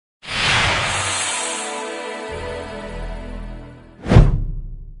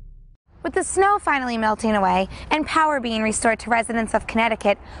With the snow finally melting away and power being restored to residents of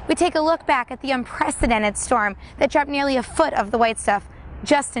Connecticut, we take a look back at the unprecedented storm that dropped nearly a foot of the white stuff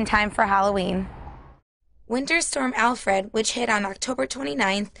just in time for Halloween. Winter Storm Alfred, which hit on October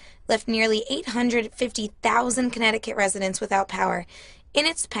 29th, left nearly 850,000 Connecticut residents without power. In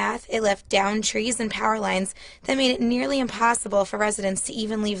its path, it left downed trees and power lines that made it nearly impossible for residents to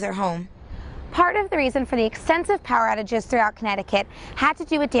even leave their home. Part of the reason for the extensive power outages throughout Connecticut had to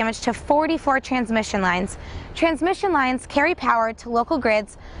do with damage to 44 transmission lines. Transmission lines carry power to local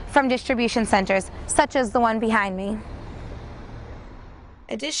grids from distribution centers, such as the one behind me.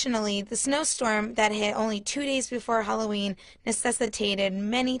 Additionally, the snowstorm that hit only 2 days before Halloween necessitated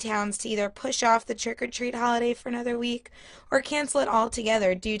many towns to either push off the trick-or-treat holiday for another week or cancel it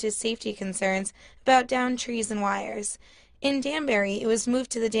altogether due to safety concerns about downed trees and wires. In Danbury, it was moved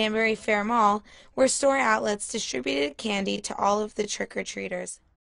to the Danbury Fair Mall, where store outlets distributed candy to all of the trick-or-treaters.